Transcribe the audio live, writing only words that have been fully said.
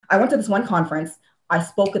I went to this one conference. I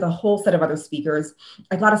spoke with a whole set of other speakers.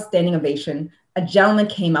 I got a standing ovation. A gentleman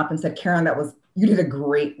came up and said, Karen, you did a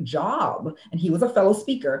great job. And he was a fellow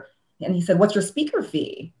speaker. And he said, what's your speaker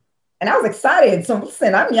fee? And I was excited. So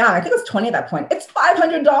listen, I'm young. I think I was 20 at that point. It's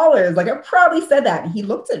 $500. Like I proudly said that. And he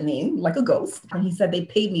looked at me like a ghost. And he said, they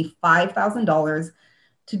paid me $5,000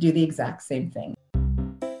 to do the exact same thing.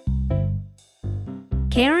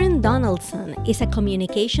 Karen Donaldson is a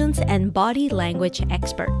communications and body language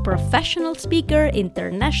expert, professional speaker,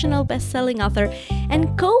 international best-selling author,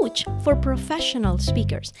 and coach for professional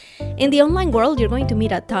speakers. In the online world, you're going to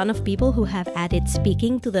meet a ton of people who have added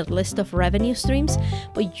speaking to their list of revenue streams,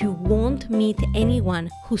 but you won't meet anyone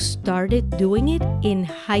who started doing it in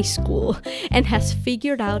high school and has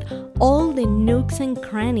figured out all the nooks and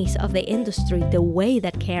crannies of the industry the way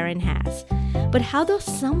that Karen has. But how does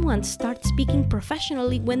someone start speaking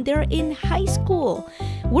professionally when they're in high school?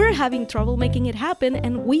 We're having trouble making it happen,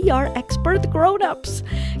 and we are expert grown-ups.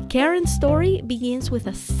 Karen's story begins with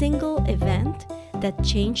a single event that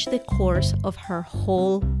changed the course of her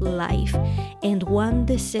whole life, and one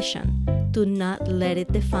decision to not let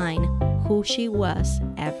it define who she was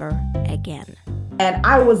ever again. And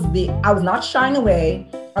I was not shying away.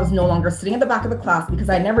 I was no longer sitting at the back of the class because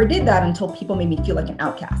I never did that until people made me feel like an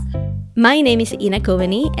outcast. My name is Ina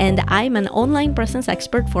Coveney, and I'm an online presence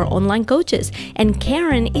expert for online coaches. And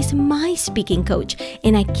Karen is my speaking coach,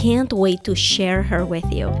 and I can't wait to share her with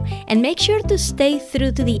you. And make sure to stay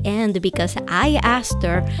through to the end because I asked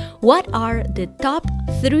her what are the top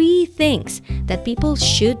 3 things that people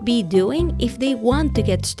should be doing if they want to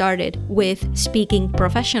get started with speaking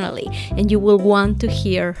professionally. And you will want to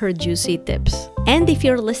hear her juicy tips. And if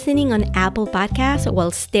you're listening on Apple Podcasts while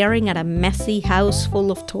staring at a messy house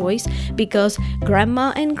full of toys because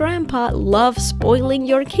grandma and grandpa love spoiling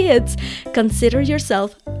your kids, consider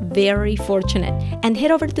yourself very fortunate and head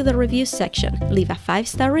over to the reviews section, leave a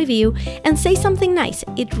 5-star review, and say something nice.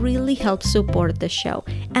 It really helps support the show.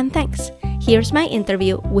 And thanks. Here's my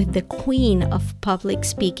interview with the queen of public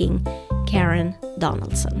speaking, Karen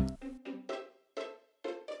Donaldson.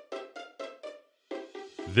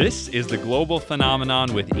 This is The Global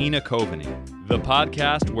Phenomenon with Ina Coveney, the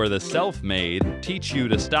podcast where the self-made teach you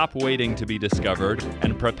to stop waiting to be discovered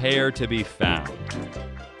and prepare to be found.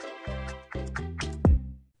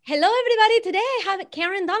 Hello, everybody. Today I have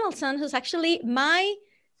Karen Donaldson, who's actually my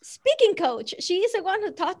speaking coach. She is the one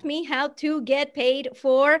who taught me how to get paid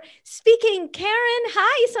for speaking. Karen,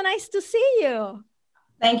 hi. So nice to see you.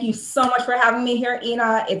 Thank you so much for having me here,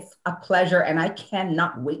 Ina. It's a pleasure, and I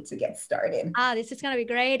cannot wait to get started. This is going to be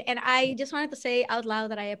great. And I just wanted to say out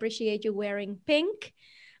loud that I appreciate you wearing pink.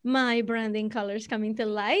 My branding colors coming to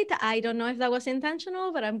light. I don't know if that was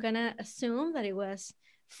intentional, but I'm going to assume that it was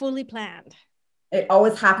fully planned. It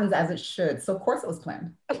always happens as it should. So of course it was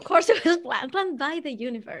planned. Of course it was planned by the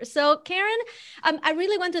universe. So Karen, I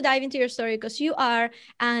really want to dive into your story because you are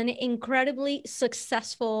an incredibly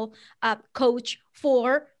successful coach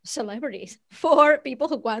for celebrities, for people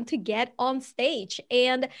who want to get on stage.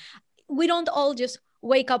 And we don't all just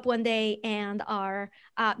wake up one day and are,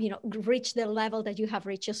 reach the level that you have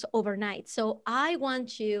reached just overnight. So I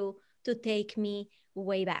want you to take me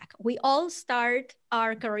way back. We all start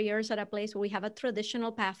our careers at a place where we have a traditional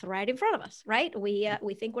path right in front of us, right? We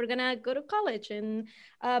think we're gonna go to college and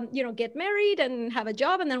get married and have a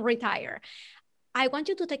job and then retire. I want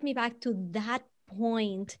you to take me back to that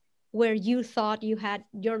point where you thought you had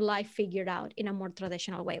your life figured out in a more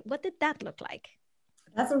traditional way. What did that look like?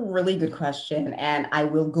 That's a really good question. And I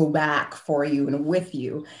will go back for you and with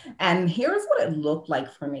you. And here's what it looked like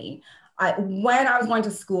for me. When I was going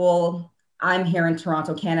to school, I'm here in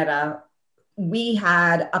Toronto, Canada. We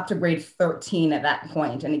had up to grade 13 at that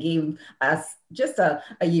point, and it gave us just a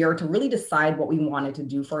year to really decide what we wanted to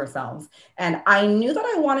do for ourselves. And I knew that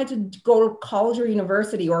I wanted to go to college or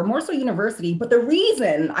university, or more so university. But the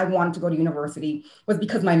reason I wanted to go to university was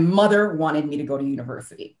because my mother wanted me to go to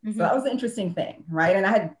university. Mm-hmm. So that was the interesting thing, right? And I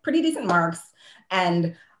had pretty decent marks,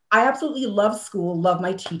 and I absolutely love school, love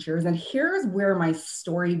my teachers. And here's where my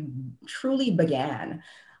story truly began.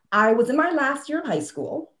 I was in my last year of high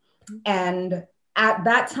school, and at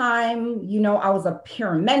that time, I was a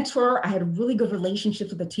peer mentor. I had really good relationships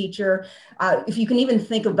with the teacher. If you can even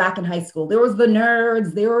think of back in high school, there was the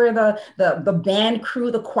nerds, there were the band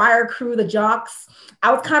crew, the choir crew, the jocks.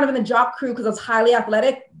 I was kind of in the jock crew because I was highly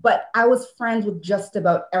athletic, but I was friends with just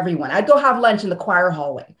about everyone. I'd go have lunch in the choir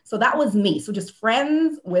hallway. So that was me. So just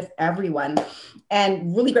friends with everyone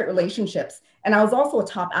and really great relationships. And I was also a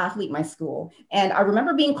top athlete in my school. And I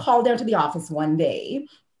remember being called down to the office one day,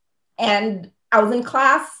 and I was in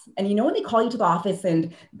class, and when they call you to the office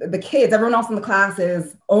and the kids, everyone else in the class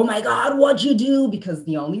is, oh my God, what'd you do? Because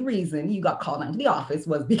the only reason you got called into the office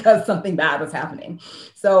was because something bad was happening.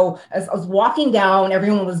 So as I was walking down,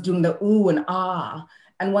 everyone was doing the ooh and ah.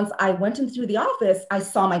 And once I went into the office, I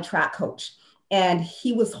saw my track coach, and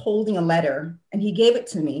he was holding a letter, and he gave it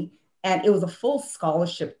to me. And it was a full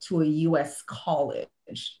scholarship to a US college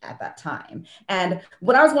at that time. And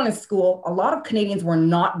when I was going to school, a lot of Canadians were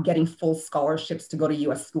not getting full scholarships to go to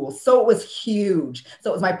US schools. So it was huge. So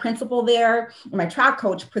it was my principal there and my track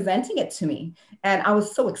coach presenting it to me. And I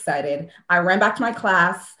was so excited. I ran back to my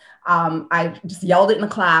class. I just yelled it in the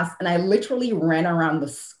class, and I literally ran around the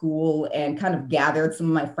school and kind of gathered some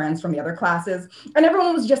of my friends from the other classes, and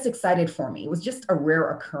everyone was just excited for me. It was just a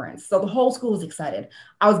rare occurrence. So the whole school was excited.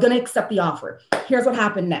 I was going to accept the offer. Here's what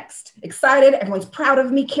happened next. Excited. Everyone's proud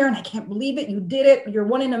of me. Karen, I can't believe it. You did it. You're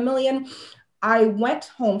one in a million. I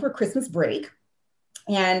went home for Christmas break,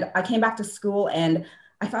 and I came back to school, and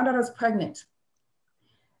I found out I was pregnant,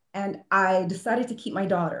 and I decided to keep my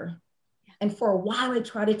daughter. And for a while, I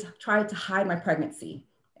tried to hide my pregnancy.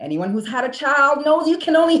 Anyone who's had a child knows you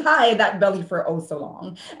can only hide that belly for oh so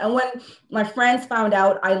long. And when my friends found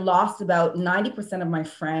out, I lost about 90% of my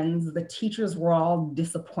friends. The teachers were all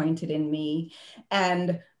disappointed in me.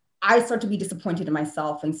 And I started to be disappointed in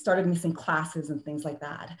myself and started missing classes and things like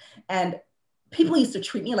that. And people used to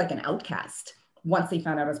treat me like an outcast once they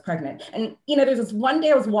found out I was pregnant. And, there's this one day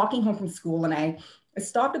I was walking home from school, and I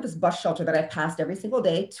stopped at this bus shelter that I passed every single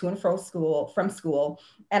day to and from school.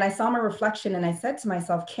 And I saw my reflection, and I said to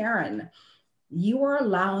myself, Karen, you are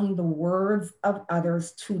allowing the words of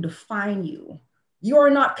others to define you. You are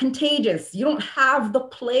not contagious. You don't have the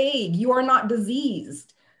plague. You are not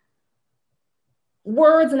diseased.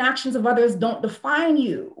 Words and actions of others don't define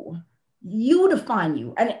you. You define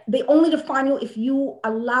you. And they only define you if you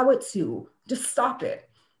allow it to. Just stop it.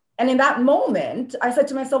 And in that moment, I said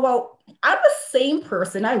to myself, well, I'm the same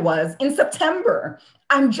person I was in September.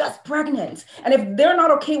 I'm just pregnant. And if they're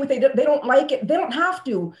not okay with it, they don't like it, they don't have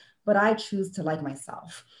to. But I choose to like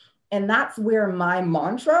myself. And that's where my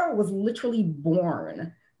mantra was literally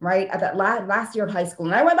born, right? At that last year of high school.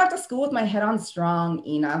 And I went back to school with my head on strong,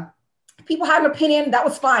 Ina. People had an opinion, that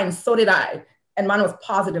was fine. So did I. And mine was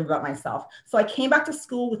positive about myself. So I came back to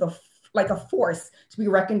school with a force to be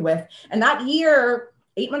reckoned with. And that year,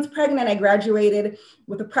 8 months pregnant, I graduated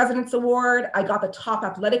with the President's Award. I got the top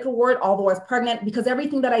athletic award, although I was pregnant, because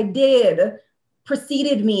everything that I did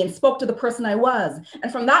preceded me and spoke to the person I was.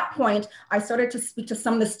 And from that point, I started to speak to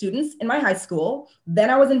some of the students in my high school. Then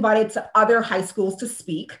I was invited to other high schools to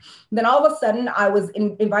speak. Then all of a sudden, I was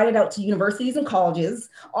invited out to universities and colleges.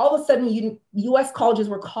 All of a sudden, US colleges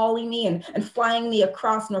were calling me and flying me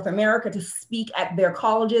across North America to speak at their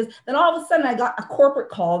colleges. Then all of a sudden, I got a corporate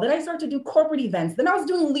call. Then I started to do corporate events. Then I was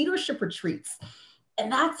doing leadership retreats.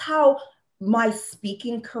 And that's how my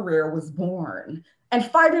speaking career was born. And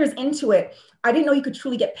 5 years into it, I didn't know you could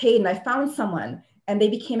truly get paid. And I found someone, and they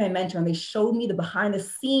became my mentor, and they showed me the behind the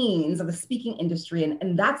scenes of the speaking industry.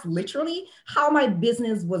 And that's literally how my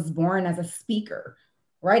business was born as a speaker,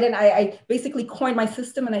 right? And I basically coined my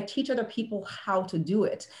system, and I teach other people how to do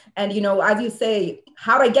it. And, as you say,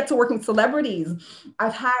 how did I get to working with celebrities?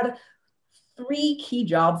 I've had 3 key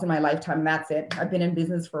jobs in my lifetime, and that's it. I've been in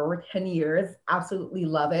business for over 10 years. Absolutely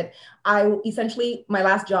love it. My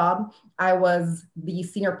last job, I was the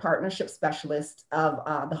senior partnership specialist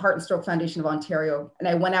of the Heart and Stroke Foundation of Ontario. And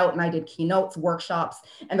I went out and I did keynotes, workshops,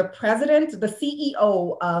 and the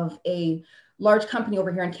CEO of a large company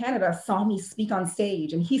over here in Canada saw me speak on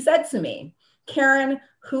stage. And he said to me, Karen,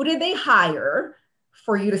 who did they hire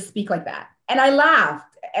for you to speak like that? And I laughed.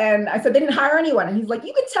 And I said, they didn't hire anyone. And he's like,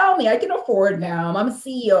 you can tell me, I can afford now. I'm a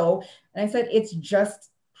CEO. And I said, it's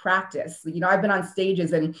just practice. I've been on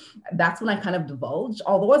stages, and that's when I kind of divulged.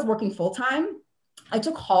 Although I was working full time, I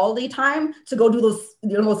took holiday time to go do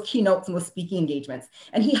those keynotes and those speaking engagements.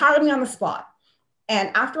 And he hired me on the spot. And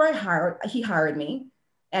after he hired me,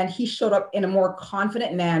 and he showed up in a more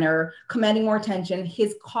confident manner, commanding more attention.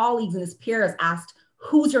 His colleagues and his peers asked,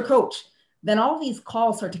 who's your coach? Then all these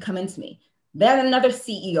calls started to come into me. Then another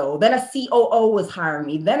CEO, then a COO was hiring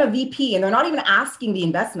me, then a VP, and they're not even asking the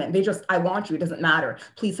investment. They just, I want you, it doesn't matter.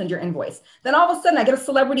 Please send your invoice. Then all of a sudden I get a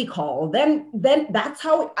celebrity call. Then that's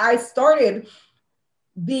how I started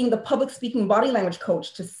being the public speaking body language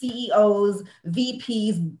coach to CEOs,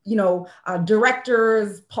 VPs,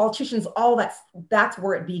 directors, politicians, all that's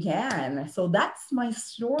where it began. So that's my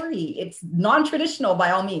story. It's non-traditional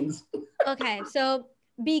by all means. Okay. So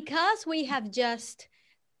because we have just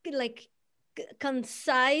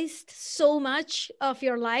concised so much of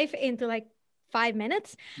your life into 5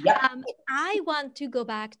 minutes. Yep. I want to go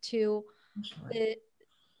back to Sure.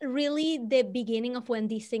 really the beginning of when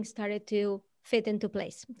these things started to fit into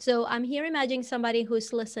place. So I'm here imagining somebody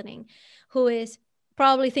who's listening, who is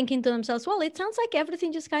probably thinking to themselves, well, it sounds like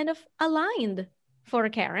everything just kind of aligned for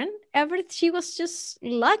Karen. She was just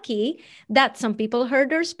lucky that some people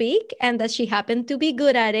heard her speak and that she happened to be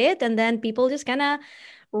good at it. And then people just kind of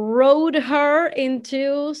rode her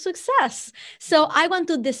into success. So I want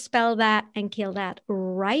to dispel that and kill that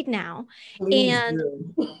right now. Please And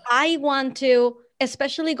do. I want to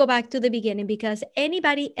especially go back to the beginning, because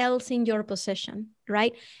anybody else in your position,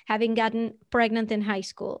 right, having gotten pregnant in high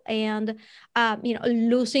school and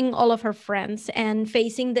losing all of her friends and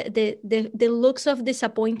facing the looks of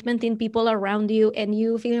disappointment in people around you, and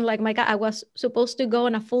you feeling like, my God, I was supposed to go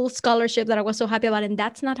on a full scholarship that I was so happy about, and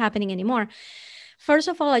that's not happening anymore. First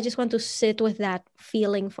of all, I just want to sit with that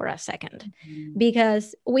feeling for a second,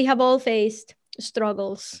 because we have all faced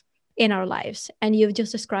struggles in our lives, and you've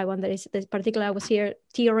just described one that is particularly, I was here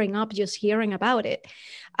tearing up just hearing about it,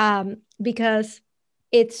 because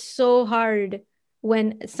it's so hard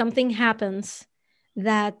when something happens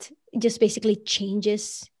that just basically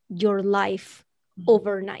changes your life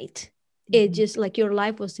overnight. It just like your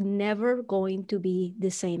life was never going to be the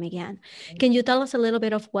same again. Can you tell us a little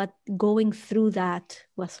bit of what going through that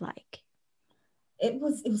was like? It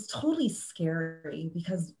was totally scary,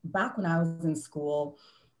 because back when I was in school,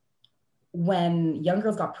 when young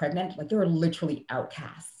girls got pregnant, like, they were literally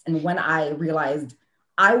outcasts. And when I realized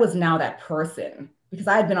I was now that person, because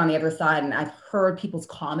I had been on the other side and I've heard people's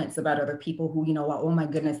comments about other people who, oh my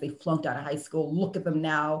goodness, they flunked out of high school. Look at them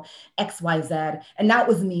now, X, Y, Z. And that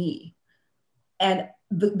was me. And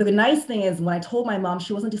the nice thing is, when I told my mom,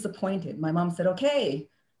 she wasn't disappointed. My mom said, okay,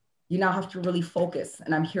 you now have to really focus,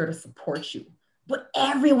 and I'm here to support you. But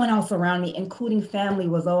everyone else around me, including family,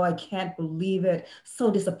 was, oh, I can't believe it.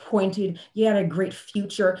 So disappointed. You had a great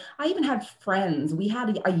future. I even had friends. We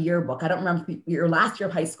had a yearbook. I don't remember your last year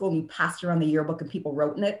of high school, and we passed around the yearbook and people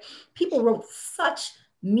wrote in it. People wrote such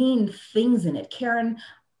mean things in it. Karen,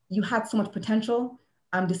 you had so much potential.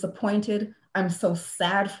 I'm disappointed. I'm so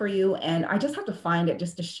sad for you. And I just have to find it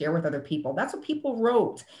just to share with other people. That's what people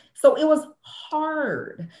wrote. So it was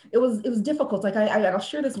hard. It was difficult. Like I'll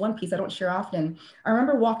share this one piece I don't share often. I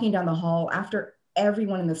remember walking down the hall after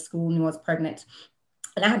everyone in the school knew I was pregnant.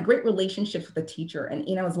 And I had great relationships with the teacher.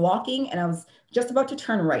 And I was walking and I was just about to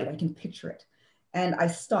turn right. I can picture it. And I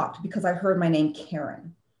stopped because I heard my name,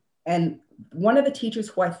 Karen. And one of the teachers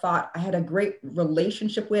who I thought I had a great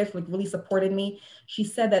relationship with, like, really supported me, she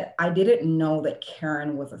said that I didn't know that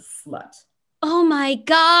Karen was a slut. Oh my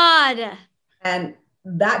God. And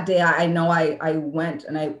that day, I know I went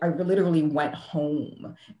and I literally went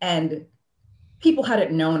home. And people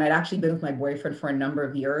hadn't known I'd actually been with my boyfriend for a number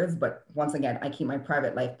of years. But once again, I keep my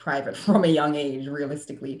private life private from a young age,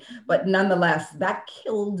 realistically. But nonetheless, that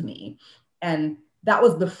killed me. And that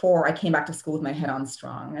was before I came back to school with my head on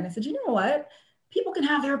strong. And I said, you know what? People can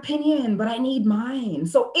have their opinion, but I need mine.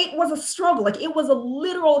 So it was a struggle. Like, it was a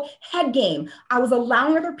literal head game. I was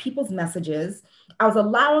allowing other people's messages. I was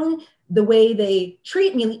allowing the way they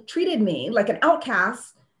treated me like an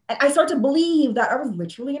outcast. And I started to believe that I was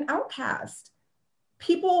literally an outcast.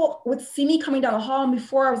 People would see me coming down the hall, and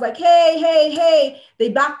before I was like, hey, hey, hey, they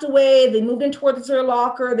backed away. They moved in towards their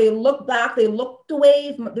locker. They looked back. They looked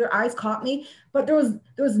away. Their eyes caught me. But there was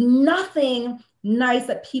nothing nice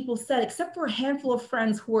that people said, except for a handful of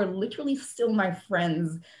friends who are literally still my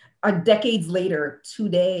friends decades later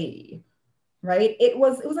today, right? It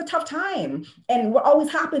was a tough time. And what always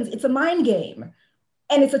happens, it's a mind game.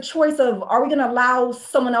 And it's a choice of, are we going to allow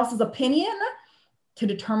someone else's opinion to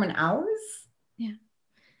determine ours? Yeah.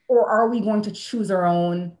 Or are we going to choose our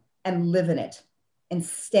own and live in it and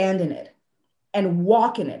stand in it and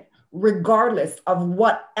walk in it, regardless of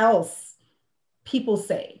what else people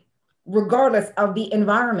say, regardless of the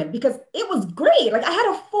environment? Because it was great. Like, I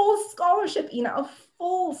had a full scholarship, a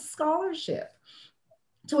full scholarship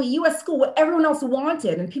to a US school, what everyone else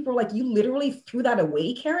wanted. And people were like, you literally threw that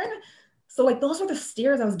away, Karen? So, like, those were the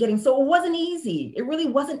stares I was getting. So it wasn't easy. It really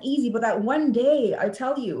wasn't easy. But that one day, I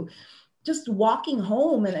tell you, just walking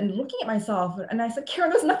home and looking at myself, and I said,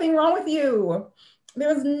 Karen, there's nothing wrong with you.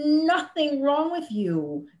 There's nothing wrong with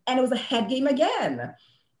you. And it was a head game again.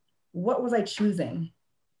 What was I choosing?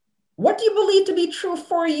 What do you believe to be true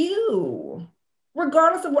for you?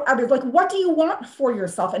 Regardless of what others, like, what do you want for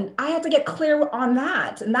yourself? And I had to get clear on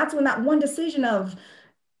that. And that's when that one decision of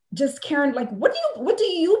just, Karen, like, what do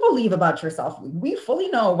you believe about yourself? We fully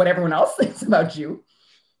know what everyone else thinks about you.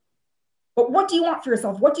 But what do you want for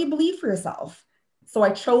yourself? What do you believe for yourself? So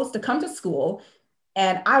I chose to come to school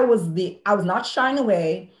And I was not shying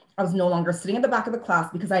away. I was no longer sitting at the back of the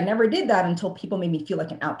class because I never did that until people made me feel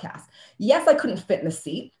like an outcast. Yes, I couldn't fit in the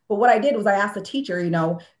seat, but what I did was I asked the teacher,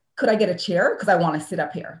 could I get a chair? Because I want to sit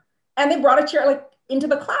up here. And they brought a chair like into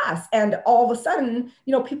the class. And all of a sudden,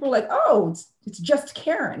 people were like, oh, it's just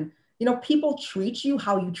Karen. People treat you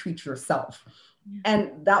how you treat yourself. Yeah.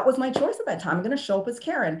 And that was my choice at that time. I'm going to show up as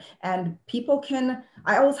Karen. And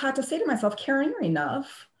I always had to say to myself, Karen, you're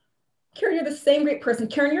enough. Karen, you're the same great person.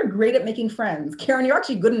 Karen, you're great at making friends. Karen, you're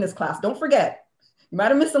actually good in this class. Don't forget. You might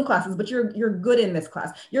have missed some classes, but you're good in this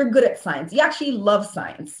class. You're good at science. You actually love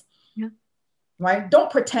science. Yeah. Right?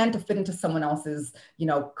 Don't pretend to fit into someone else's,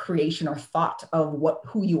 creation or thought of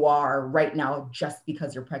who you are right now just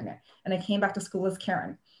because you're pregnant. And I came back to school as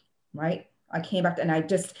Karen, right? I came back and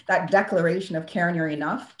that declaration of Karen, you're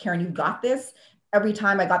enough. Karen, you got this. Every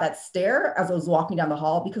time I got that stare as I was walking down the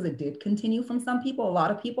hall, because it did continue from some people, a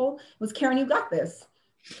lot of people, it was, Karen, you got this.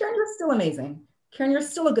 Karen, you're still amazing. Karen, you're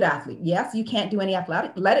still a good athlete. Yes, you can't do any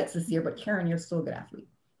athletics this year, but Karen, you're still a good athlete.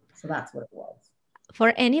 So that's what it was.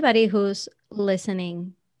 For anybody who's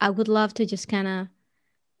listening, I would love to just kind of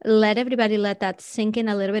let that sink in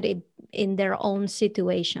a little bit in their own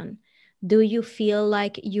situation. Do you feel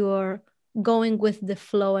like you're going with the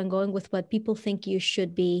flow and going with what people think you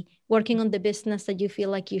should be, working on the business that you feel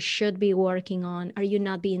like you should be working on? Are you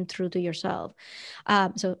not being true to yourself?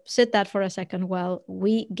 So sit that for a second while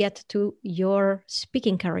we get to your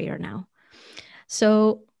speaking career now.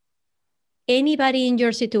 So anybody in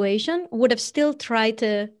your situation would have still tried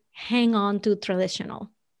to hang on to traditional,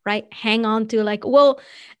 right? Hang on to like, well,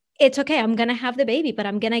 it's okay. I'm going to have the baby, but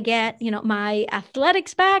I'm going to get, my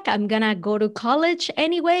athletics back. I'm going to go to college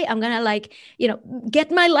anyway. I'm going to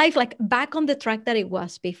get my life like back on the track that it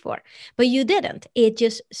was before. But you didn't. It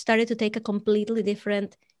just started to take a completely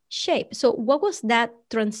different shape. So what was that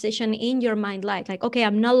transition in your mind like? Like, okay,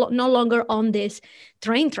 I'm no longer on this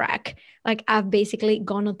train track. Like I've basically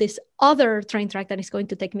gone on this other train track that is going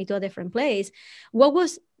to take me to a different place.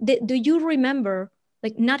 Do you remember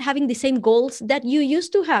like not having the same goals that you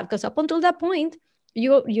used to have? Because up until that point,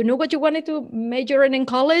 you knew what you wanted to major in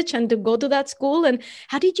college and to go to that school. And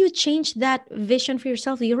how did you change that vision for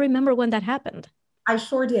yourself? Do you remember when that happened? I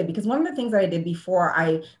sure did, because one of the things that I did before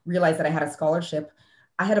I realized that I had a scholarship,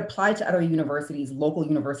 I had applied to other universities, local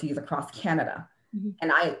universities across Canada,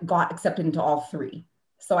 and I got accepted into all three.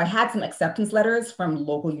 So I had some acceptance letters from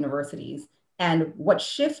local universities. And what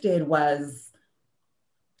shifted was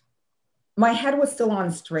my head was still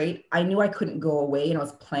on straight. I knew I couldn't go away, and I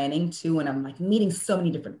was planning to, and I'm like meeting so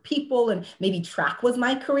many different people, and maybe track was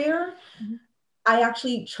my career. I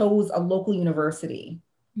actually chose a local university.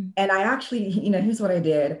 And I actually, here's what I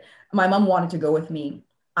did. My mom wanted to go with me.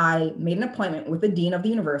 I made an appointment with the dean of the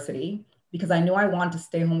university because I knew I wanted to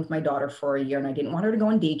stay home with my daughter for a year, and I didn't want her to go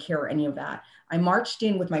in daycare or any of that. I marched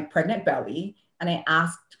in with my pregnant belly, and I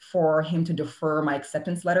asked for him to defer my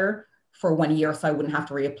acceptance letter for 1 year so I wouldn't have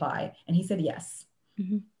to reapply. And he said yes.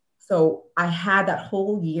 So I had that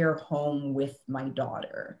whole year home with my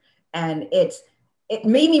daughter. And it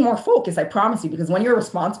made me more focused, I promise you, because when you're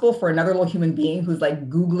responsible for another little human being who's like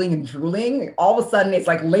Googling and drooling, all of a sudden it's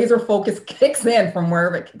like laser focus kicks in from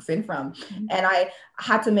wherever it kicks in from. And I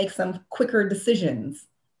had to make some quicker decisions,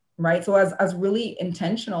 right? So I was really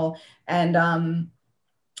intentional. And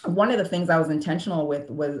one of the things I was intentional with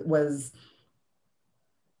was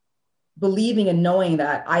believing and knowing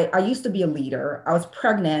that I used to be a leader. I was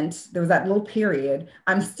pregnant. There was that little period.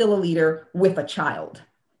 I'm still a leader with a child.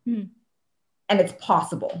 And it's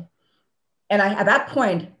possible. And at that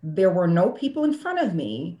point, there were no people in front of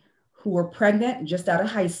me who were pregnant, just out of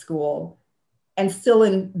high school, and still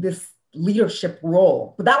in this leadership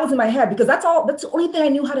role. But that was in my head, because that's the only thing I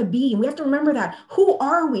knew how to be. And we have to remember that. Who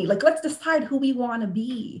are we? Like, let's decide who we want to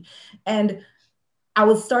be. And I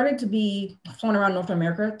was started to be flown around North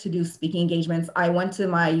America to do speaking engagements. I went to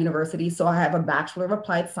my university, so I have a Bachelor of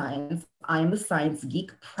Applied Science. I'm a science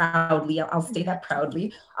geek, proudly. I'll state that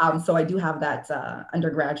proudly. So I do have that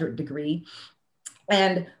undergraduate degree.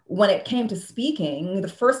 And when it came to speaking, the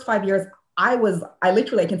first 5 years, I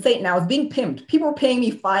literally, I can say it now, I was being pimped. People were paying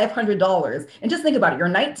me $500. And just think about it. You're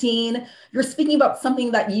 19, you're speaking about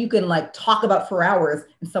something that you can like talk about for hours,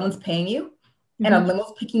 and someone's paying you. And a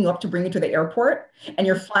limo's picking you up to bring you to the airport, and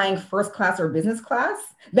you're flying first class or business class.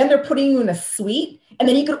 Then they're putting you in a suite, and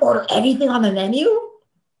then you could order anything on the menu.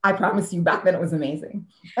 I promise you, back then it was amazing.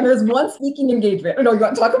 And there's one speaking engagement. Oh, no, you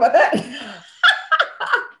want to talk about that? It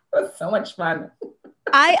was so much fun.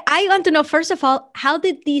 I want to know, first of all, how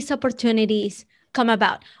did these opportunities come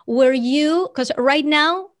about? Were you, because right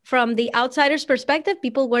now, from the outsider's perspective,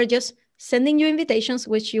 people were just sending you invitations,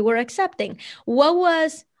 which you were accepting. What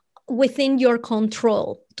was within your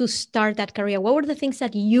control to start that career? What were the things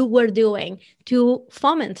that you were doing to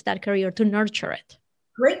foment that career, to nurture it?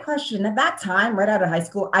 Great question. At that time, right out of high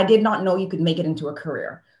school, I did not know you could make it into a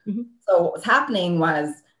career. Mm-hmm. So what was happening was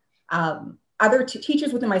other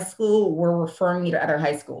teachers within my school were referring me to other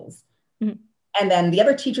high schools. Mm-hmm. And then the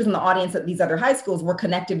other teachers in the audience at these other high schools were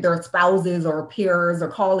connected, their spouses or peers or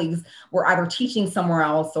colleagues were either teaching somewhere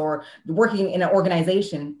else or working in an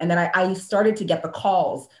organization. And then I started to get the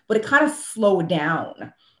calls, but it kind of slowed down.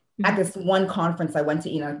 Mm-hmm. At this one conference I went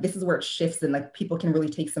to, this is where it shifts and like people can really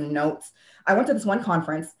take some notes. I went to this one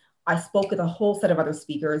conference. I spoke with a whole set of other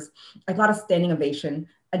speakers. I got a standing ovation.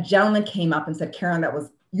 A gentleman came up and said, Karen,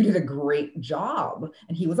 you did a great job.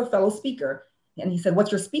 And he was a fellow speaker. And he said,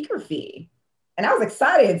 what's your speaker fee? And I was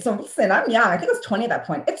excited. So listen, I'm young. I think I was 20 at that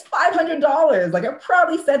point. It's $500. Like I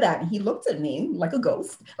proudly said that. And he looked at me like a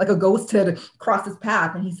ghost had crossed his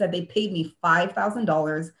path. And he said, they paid me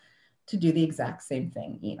 $5,000 to do the exact same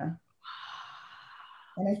thing, Ina.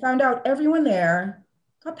 And I found out everyone there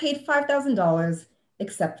got paid $5,000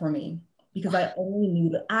 except for me, because I only knew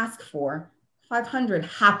to ask for $500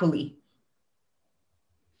 happily.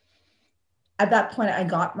 At that point, I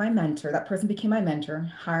got my mentor. That person became my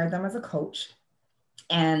mentor, hired them as a coach.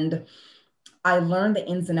 And I learned the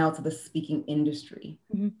ins and outs of the speaking industry.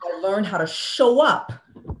 Mm-hmm. I learned how to show up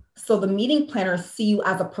so the meeting planners see you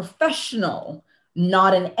as a professional,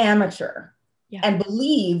 not an amateur, and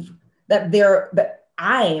believe that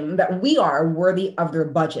we are worthy of their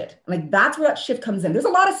budget. Like that's where that shift comes in. There's a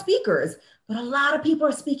lot of speakers, but a lot of people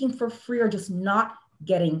are speaking for free or just not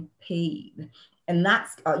getting paid. And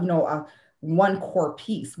that's, one core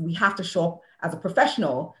piece. We have to show up as a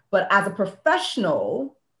professional, but as a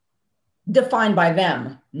professional defined by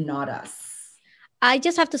them, not us. I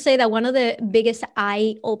just have to say that one of the biggest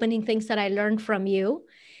eye-opening things that I learned from you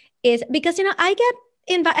is because,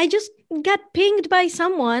 I just got pinged by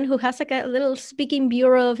someone who has like a little speaking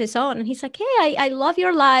bureau of his own. And he's like, hey, I love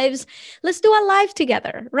your lives. Let's do a live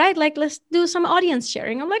together, right? Like, let's do some audience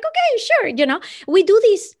sharing. I'm like, okay, sure. We do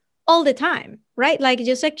these all the time, right? Like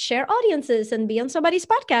just like share audiences and be on somebody's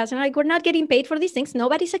podcast. And like, we're not getting paid for these things.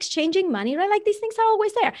 Nobody's exchanging money, right? Like these things are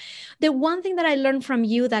always there. The one thing that I learned from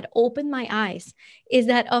you that opened my eyes is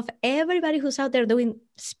that of everybody who's out there doing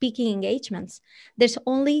speaking engagements, there's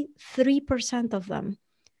only 3% of them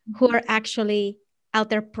who are actually out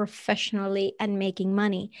there professionally and making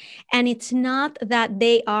money. And it's not that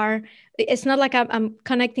it's not like I'm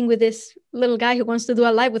connecting with this little guy who wants to do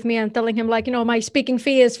a live with me and telling him like, my speaking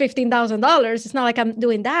fee is $15,000. It's not like I'm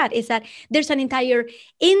doing that. It's that there's an entire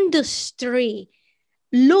industry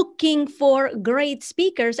looking for great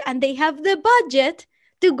speakers and they have the budget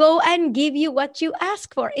to go and give you what you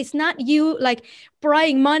ask for. It's not you like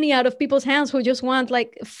prying money out of people's hands who just want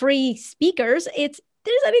like free speakers.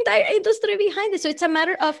 There's an entire industry behind it. So it's a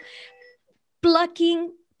matter of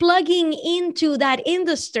plugging into that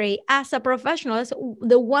industry as a professional. That's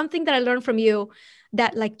the one thing that I learned from you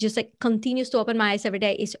that like just like continues to open my eyes every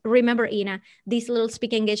day is remember, Ina, these little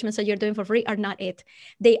speaking engagements that you're doing for free are not it.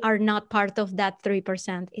 They are not part of that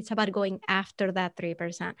 3%. It's about going after that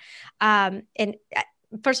 3%. And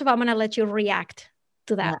first of all, I'm going to let you react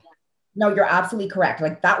to that. Yeah. No, you're absolutely correct.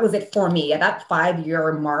 Like that was it for me at that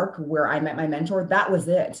 5-year mark where I met my mentor. That was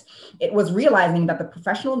it. It was realizing that the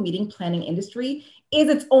professional meeting planning industry is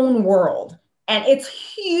its own world and it's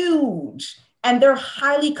huge. And they're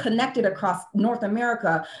highly connected across North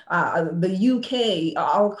America, the UK,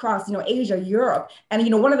 all across, Asia, Europe.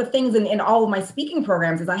 And, one of the things in all of my speaking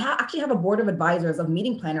programs is I actually have a board of advisors of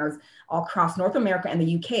meeting planners all across North America and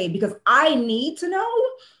the UK, because I need to know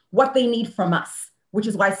what they need from us, which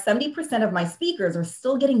is why 70% of my speakers are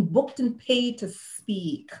still getting booked and paid to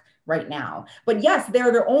speak right now. But yes,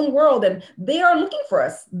 they're their own world and they are looking for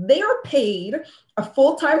us. They are paid a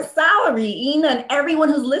full-time salary, Ina, and everyone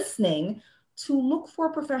who's listening, to look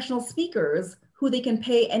for professional speakers who they can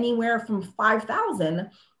pay anywhere from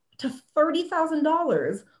 $5,000 to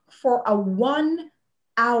 $30,000 for a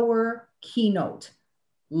 1-hour keynote,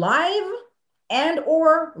 live and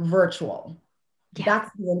or virtual. Yeah.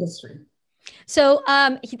 That's the industry. So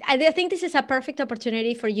I think this is a perfect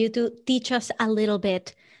opportunity for you to teach us a little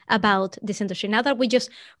bit about this industry. Now that we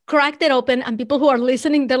just cracked it open and people who are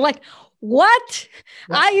listening, they're like, what?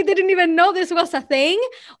 Yeah. I didn't even know this was a thing.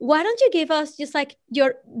 Why don't you give us just like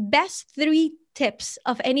your best 3 tips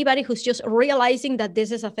of anybody who's just realizing that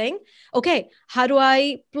this is a thing? Okay, how do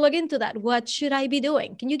I plug into that? What should I be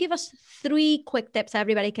doing? Can you give us 3 quick tips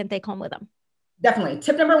everybody can take home with them? Definitely.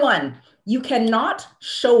 Tip number 1, you cannot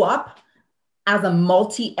show up as a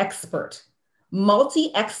multi-expert.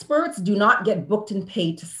 Multi-experts do not get booked and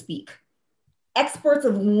paid to speak. Experts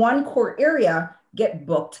of one core area get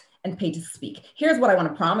booked and paid to speak. Here's what I want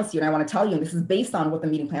to promise you, and I want to tell you, and this is based on what the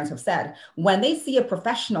meeting planners have said. When they see a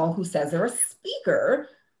professional who says they're a speaker,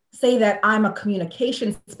 say that I'm a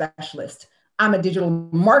communication specialist, I'm a digital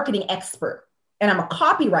marketing expert, and I'm a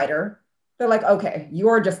copywriter, they're like, okay,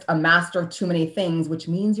 you're just a master of too many things, which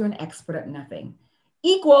means you're an expert at nothing.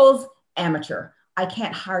 Equals amateur. I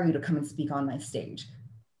can't hire you to come and speak on my stage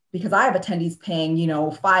because I have attendees paying,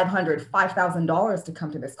 $500, $5,000 to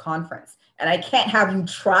come to this conference. And I can't have you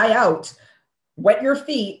try out, wet your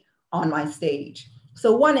feet on my stage.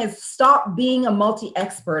 So one is stop being a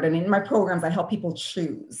multi-expert. And in my programs, I help people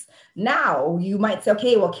choose. Now you might say,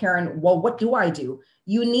 okay, well, Karen, what do I do?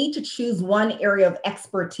 You need to choose one area of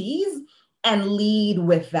expertise and lead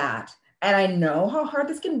with that. And I know how hard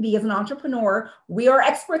this can be as an entrepreneur. We are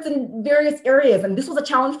experts in various areas. And this was a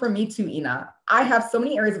challenge for me too, Ina. I have so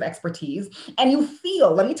many areas of expertise and you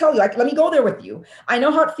feel, let me tell you, let me go there with you. I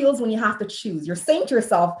know how it feels when you have to choose. You're saying to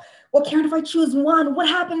yourself, well, Karen, if I choose one, what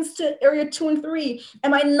happens to area 2 and 3?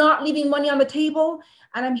 Am I not leaving money on the table?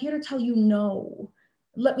 And I'm here to tell you no.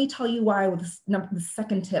 Let me tell you why with the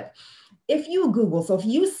second tip. If you Google, so if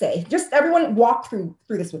you say, just everyone walk through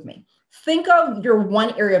this with me. Think of your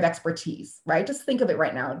one area of expertise, right? Just think of it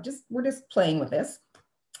right now. We're just playing with this.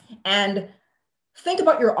 And think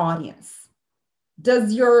about your audience.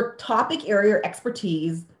 Does your topic area or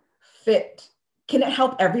expertise fit? Can it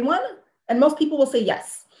help everyone? And most people will say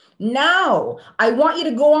yes. Now, I want you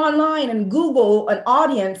to go online and Google an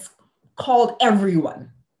audience called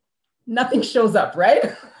everyone. Nothing shows up,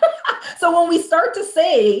 right? So when we start to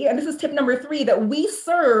say, and this is tip number 3, that we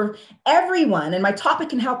serve everyone and my topic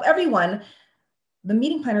can help everyone, the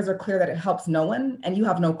meeting planners are clear that it helps no one and you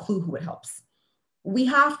have no clue who it helps. We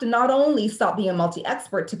have to not only stop being a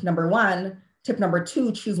multi-expert, tip number 1, tip number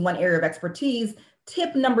 2, choose one area of expertise.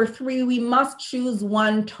 Tip number 3, we must choose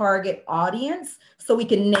one target audience so we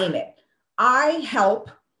can name it. I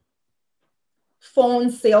help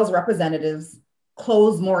phone sales representatives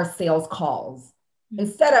close more sales calls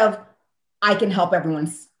instead of I can help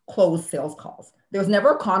everyone close sales calls. There's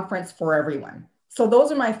never a conference for everyone. So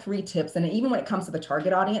those are my 3 tips. And even when it comes to the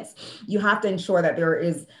target audience, you have to ensure that there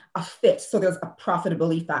is a fit. So there's a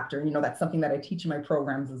profitability factor. That's something that I teach in my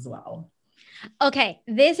programs as well. Okay,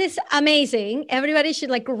 this is amazing. Everybody should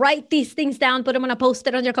write these things down, put them on a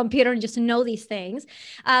post-it on your computer and just know these things.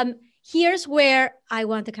 Here's where I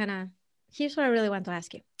really want to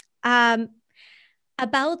ask you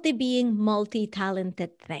about the being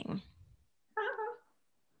multi-talented thing.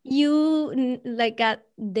 You got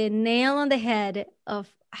the nail on the head of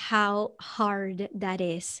how hard that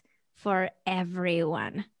is for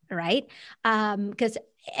everyone, right? Because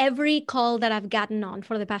every call that I've gotten on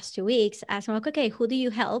for the past 2 weeks, I'm like, okay, who do you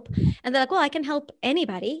help? And they're like, well, I can help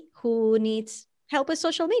anybody who needs help with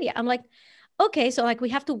social media. I'm like, okay, so we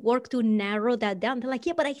have to work to narrow that down. They're like,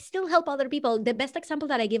 yeah, but I still help other people. The best example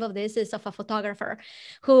that I give of this is of a photographer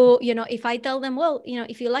who, if I tell them, well,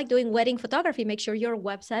 if you like doing wedding photography, make sure your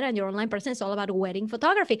website and your online presence is all about wedding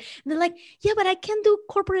photography. And they're like, yeah, but I can do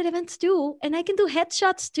corporate events too. And I can do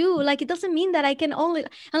headshots too. It doesn't mean that I can only,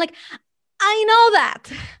 I'm like, I know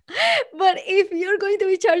that, but if you're going to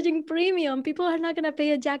be charging premium, people are not going to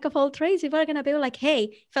pay a jack of all trades. People are going to be like, hey,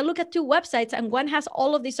 if I look at 2 websites and one has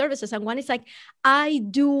all of these services and one is like, I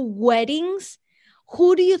do weddings,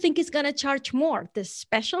 who do you think is going to charge more, the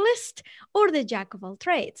specialist or the jack of all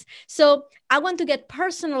trades? So I want to get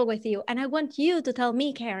personal with you. And I want you to tell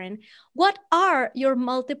me, Karen, what are your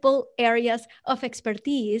multiple areas of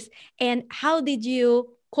expertise and how did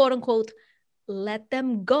you, quote unquote, let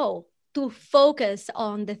them go to focus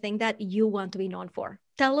on the thing that you want to be known for?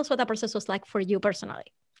 Tell us what that process was like for you personally.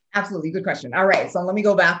 Absolutely. Good question. All right. So let me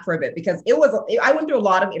go back for a bit because I went through a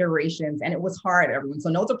lot of iterations and it was hard, everyone. So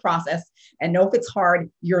know it's a process and know if it's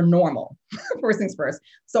hard, you're normal. First things first.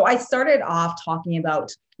 So I started off talking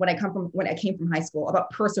about when I came from high school about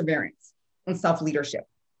perseverance and self-leadership.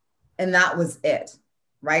 And that was it.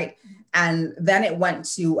 Right. And then it went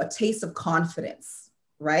to a taste of confidence.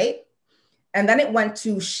 Right. And then it went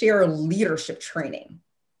to share leadership training,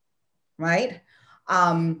 right?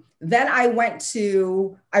 Then I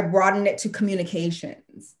broadened it to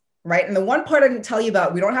communications, right? And the one part I didn't tell you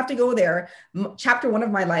about, we don't have to go there. Chapter 1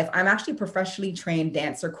 of my life, I'm actually a professionally trained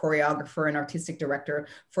dancer, choreographer, and artistic director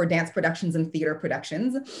for dance productions and theater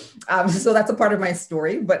productions. So that's a part of my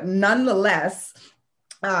story, but nonetheless,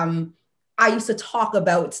 I used to talk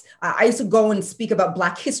about, I used to go and speak about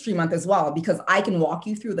Black History Month as well, because I can walk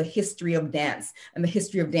you through the history of dance and the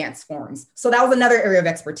history of dance forms. So that was another area of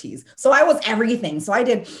expertise. So I was everything. So I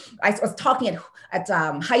was talking at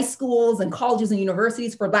high schools and colleges and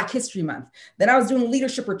universities for Black History Month. Then I was doing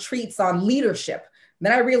leadership retreats on leadership.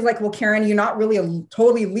 Then I realized, like, well, Karen, you're not really a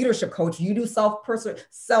totally leadership coach. You do self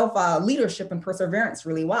leadership and perseverance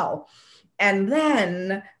really well. And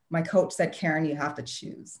then my coach said, Karen, you have to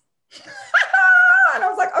choose. And I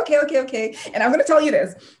was like, okay. And I'm going to tell you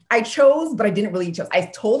this. I chose, but I didn't really choose. I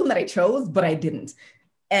told him that I chose, but I didn't.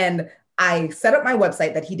 And I set up my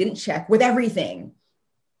website that he didn't check with everything.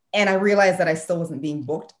 And I realized that I still wasn't being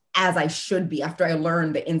booked as I should be after I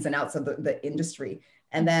learned the ins and outs of the industry.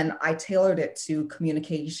 And then I tailored it to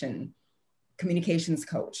communications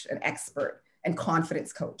coach, an expert, and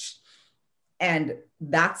confidence coach. And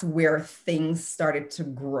that's where things started to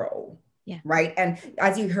grow. Yeah. Right. And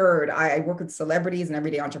as you heard, I work with celebrities and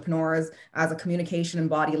everyday entrepreneurs as a communication and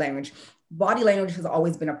body language. Body language has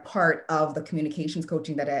always been a part of the communications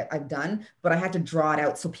coaching that I've done, but I had to draw it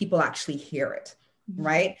out so people actually hear it. Mm-hmm.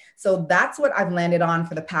 Right. So that's what I've landed on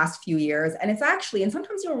for the past few years. And it's actually, and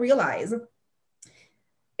sometimes you'll realize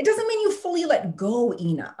it doesn't mean you fully let go,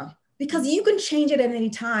 Ina, because you can change it at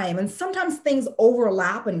any time. And sometimes things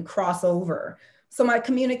overlap and cross over. So my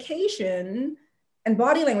communication and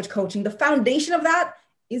body language coaching, the foundation of that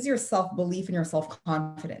is your self-belief and your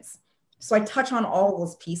self-confidence. So I touch on all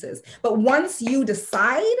those pieces. But once you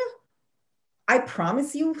decide, I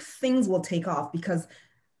promise you, things will take off, because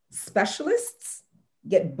specialists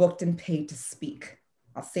get booked and paid to speak.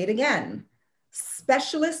 I'll say it again.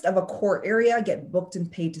 Specialists of a core area get booked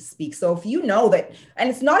and paid to speak. So if you know that, and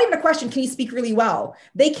it's not even a question, can you speak really well?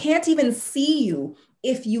 They can't even see you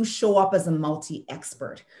if you show up as a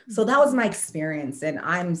multi-expert. So that was my experience. And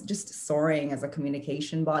I'm just soaring as a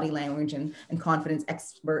communication, body language, and confidence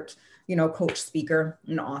expert, coach, speaker,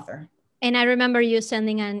 and author. And I remember you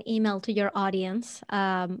sending an email to your audience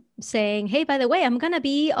saying, hey, by the way, I'm going to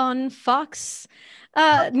be on Fox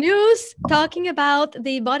News talking about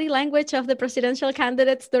the body language of the presidential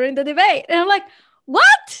candidates during the debate. And I'm like,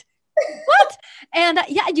 what? What? And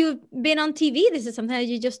yeah, you've been on TV. This is something that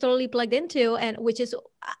you just totally plugged into, and which is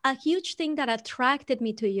a huge thing that attracted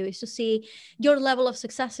me to you, is to see your level of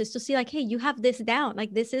success, is to see like, hey, you have this down.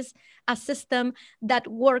 Like, this is a system that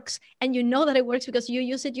works, and you know that it works because you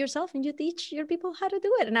use it yourself and you teach your people how to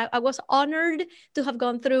do it. And I was honored to have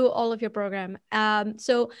gone through all of your program.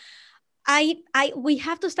 So we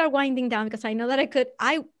have to start winding down, because I know that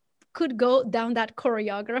I could go down that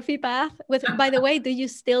choreography path with, by the way, do you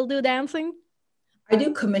still do dancing? I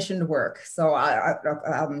do commissioned work. So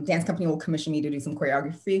dance company will commission me to do some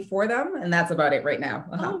choreography for them. And that's about it right now.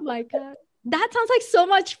 Oh my God. That sounds like so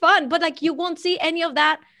much fun, but like you won't see any of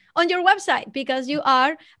that on your website, because you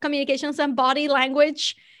are communications and body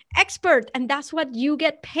language expert, and that's what you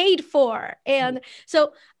get paid for. And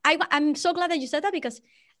so I'm so glad that you said that, because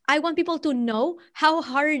I want people to know how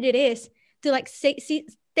hard it is to like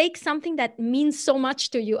take something that means so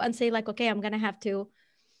much to you and say like, okay, I'm going to have to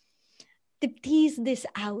tease this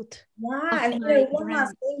out. Yeah. And one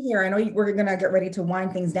last thing here. I know we're going to get ready to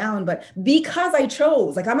wind things down, but because I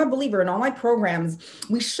chose, like, I'm a believer in all my programs,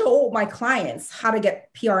 we show my clients how to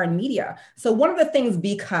get PR and media. So one of the things,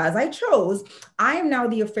 because I chose, I am now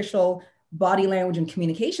the official body language and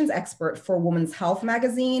communications expert for Women's Health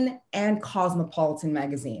magazine and Cosmopolitan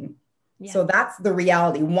magazine. Yeah. So that's the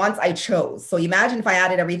reality once I chose. So imagine if I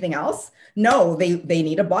added everything else. No, they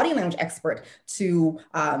need a body language expert to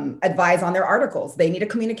advise on their articles. They need a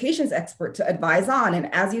communications expert to advise on.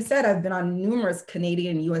 And as you said, I've been on numerous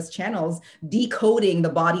Canadian and US channels decoding the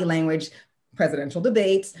body language, presidential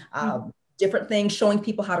debates, different things, showing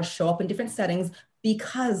people how to show up in different settings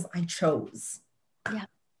because I chose. Yeah.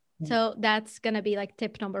 So that's going to be like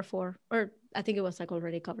tip number 4, or I think it was like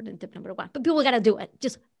already covered in tip number 1, but people got to do it.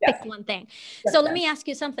 Just pick one thing. Yes, so let me ask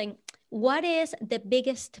you something. What is the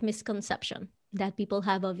biggest misconception that people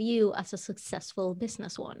have of you as a successful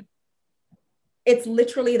businesswoman? It's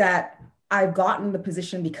literally that I've gotten the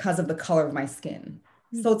position because of the color of my skin.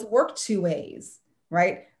 Mm-hmm. So it's worked 2 ways,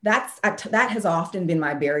 right? That has often been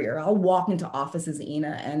my barrier. I'll walk into offices,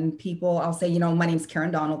 Ina, and I'll say, my name's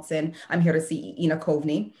Karen Donaldson. I'm here to see Ina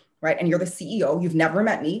Coveney. Right? And you're the CEO. You've never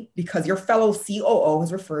met me because your fellow COO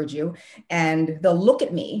has referred you. And they'll look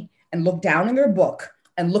at me and look down in their book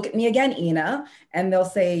and look at me again, Ina, and they'll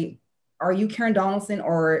say, are you Karen Donaldson,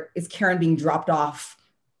 or is Karen being dropped off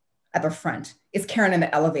at the front? Is Karen in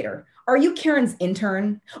the elevator? Are you Karen's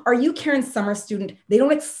intern? Are you Karen's summer student? They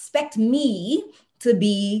don't expect me to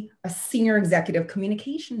be a senior executive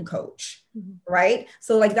communication coach, Mm-hmm. right?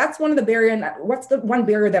 So like, that's one of the barriers. And what's the one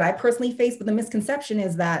barrier that I personally face? But the misconception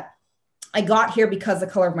is that I got here because of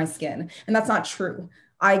the color of my skin. And that's not true.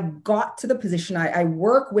 I got to the position, I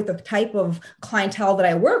work with the type of clientele that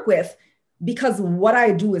I work with because what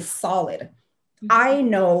I do is solid. I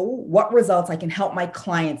know what results I can help my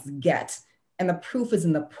clients get. And the proof is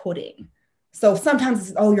in the pudding. So sometimes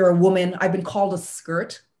it's, oh, you're a woman. I've been called a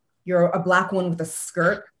skirt. You're a Black woman with a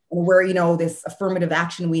skirt. Where, this affirmative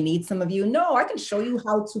action we need, some of you. No, I can show you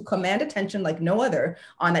how to command attention like no other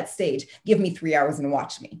on that stage. Give me 3 hours and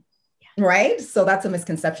watch me. Right? So that's a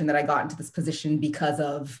misconception that I got into this position because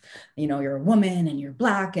of, you're a woman and you're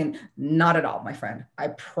Black, and not at all, my friend. I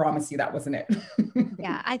promise you that wasn't it.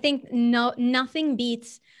 Yeah, I think nothing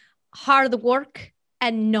beats hard work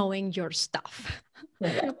and knowing your stuff.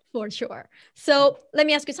 Yeah. For sure. So let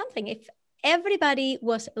me ask you something. If everybody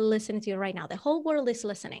was listening to you right now, the whole world is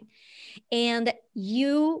listening, and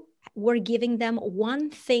you were giving them one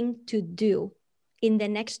thing to do in the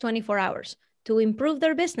next 24 hours, to improve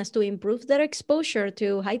their business, to improve their exposure,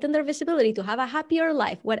 to heighten their visibility, to have a happier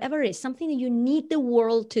life, whatever it is, something that you need the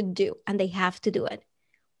world to do and they have to do it,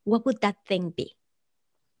 what would that thing be?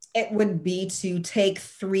 It would be to take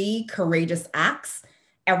 3 courageous acts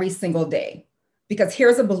every single day. Because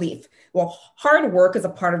here's a belief. Well, hard work is a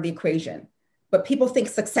part of the equation, but people think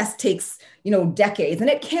success takes, decades, and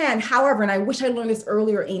it can. However, and I wish I learned this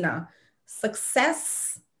earlier, Ina,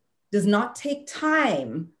 success does not take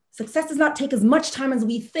time. Success does not take as much time as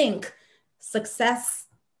we think. Success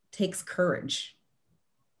takes courage.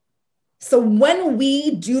 So when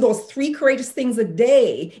we do those 3 courageous things a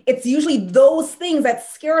day, it's usually those things that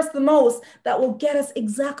scare us the most that will get us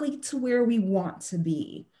exactly to where we want to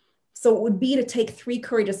be. So it would be to take 3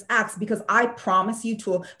 courageous acts, because I promise you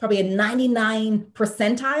to probably a 99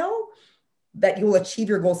 percentile that you will achieve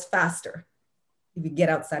your goals faster if you get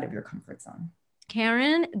outside of your comfort zone.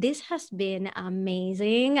 Karen, this has been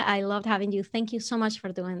amazing. I loved having you. Thank you so much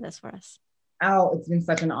for doing this for us. Oh, it's been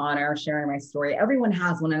such an honor sharing my story. Everyone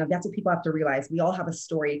has one, and that's what people have to realize. We all have a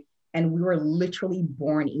story, and we were literally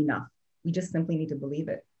born enough. We just simply need to believe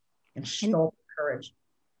it and show courage.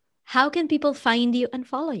 How can people find you and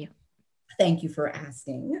follow you? Thank you for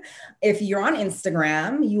asking. If you're on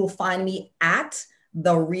Instagram, you will find me at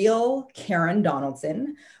The Real Karen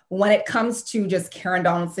Donaldson. When it comes to just Karen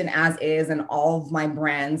Donaldson as is and all of my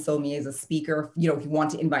brands, so me as a speaker, if you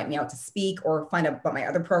want to invite me out to speak or find out about my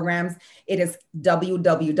other programs, it is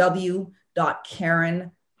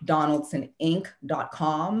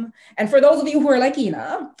www.karendonaldsoninc.com. And for those of you who are like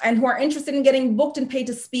Ina and who are interested in getting booked and paid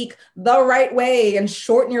to speak the right way and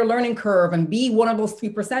shorten your learning curve and be one of those 3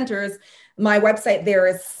 percenters, my website there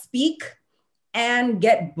is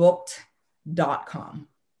speakandgetbooked.com.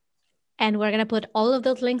 And we're going to put all of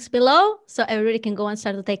those links below so everybody can go and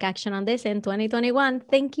start to take action on this in 2021.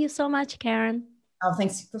 Thank you so much, Karen. Oh,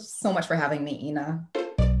 thanks so much for having me, Ina.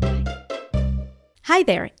 Hi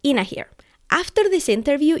there, Ina here. After this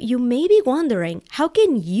interview, you may be wondering, how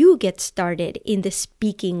can you get started in the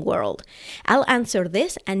speaking world? I'll answer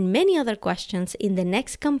this and many other questions in the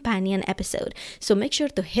next companion episode. So make sure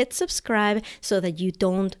to hit subscribe so that you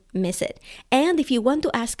don't miss it. And if you want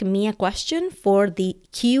to ask me a question for the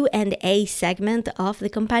Q&A segment of the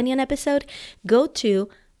companion episode, go to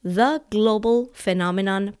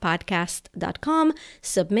theglobalphenomenonpodcast.com,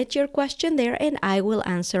 submit your question there, and I will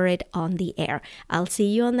answer it on the air. I'll see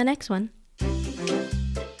you on the next one.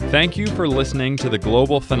 Thank you for listening to The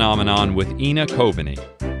Global Phenomenon with Ina Coveney.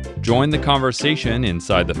 Join the conversation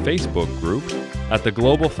inside the Facebook group at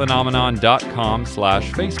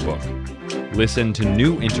theglobalphenomenon.com/Facebook. Listen to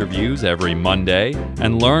new interviews every Monday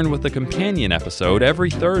and learn with the companion episode every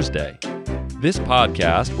Thursday. This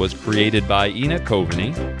podcast was created by Ina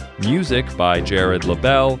Coveney, music by Jared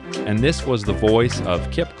LaBelle, and this was the voice of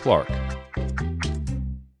Kip Clark.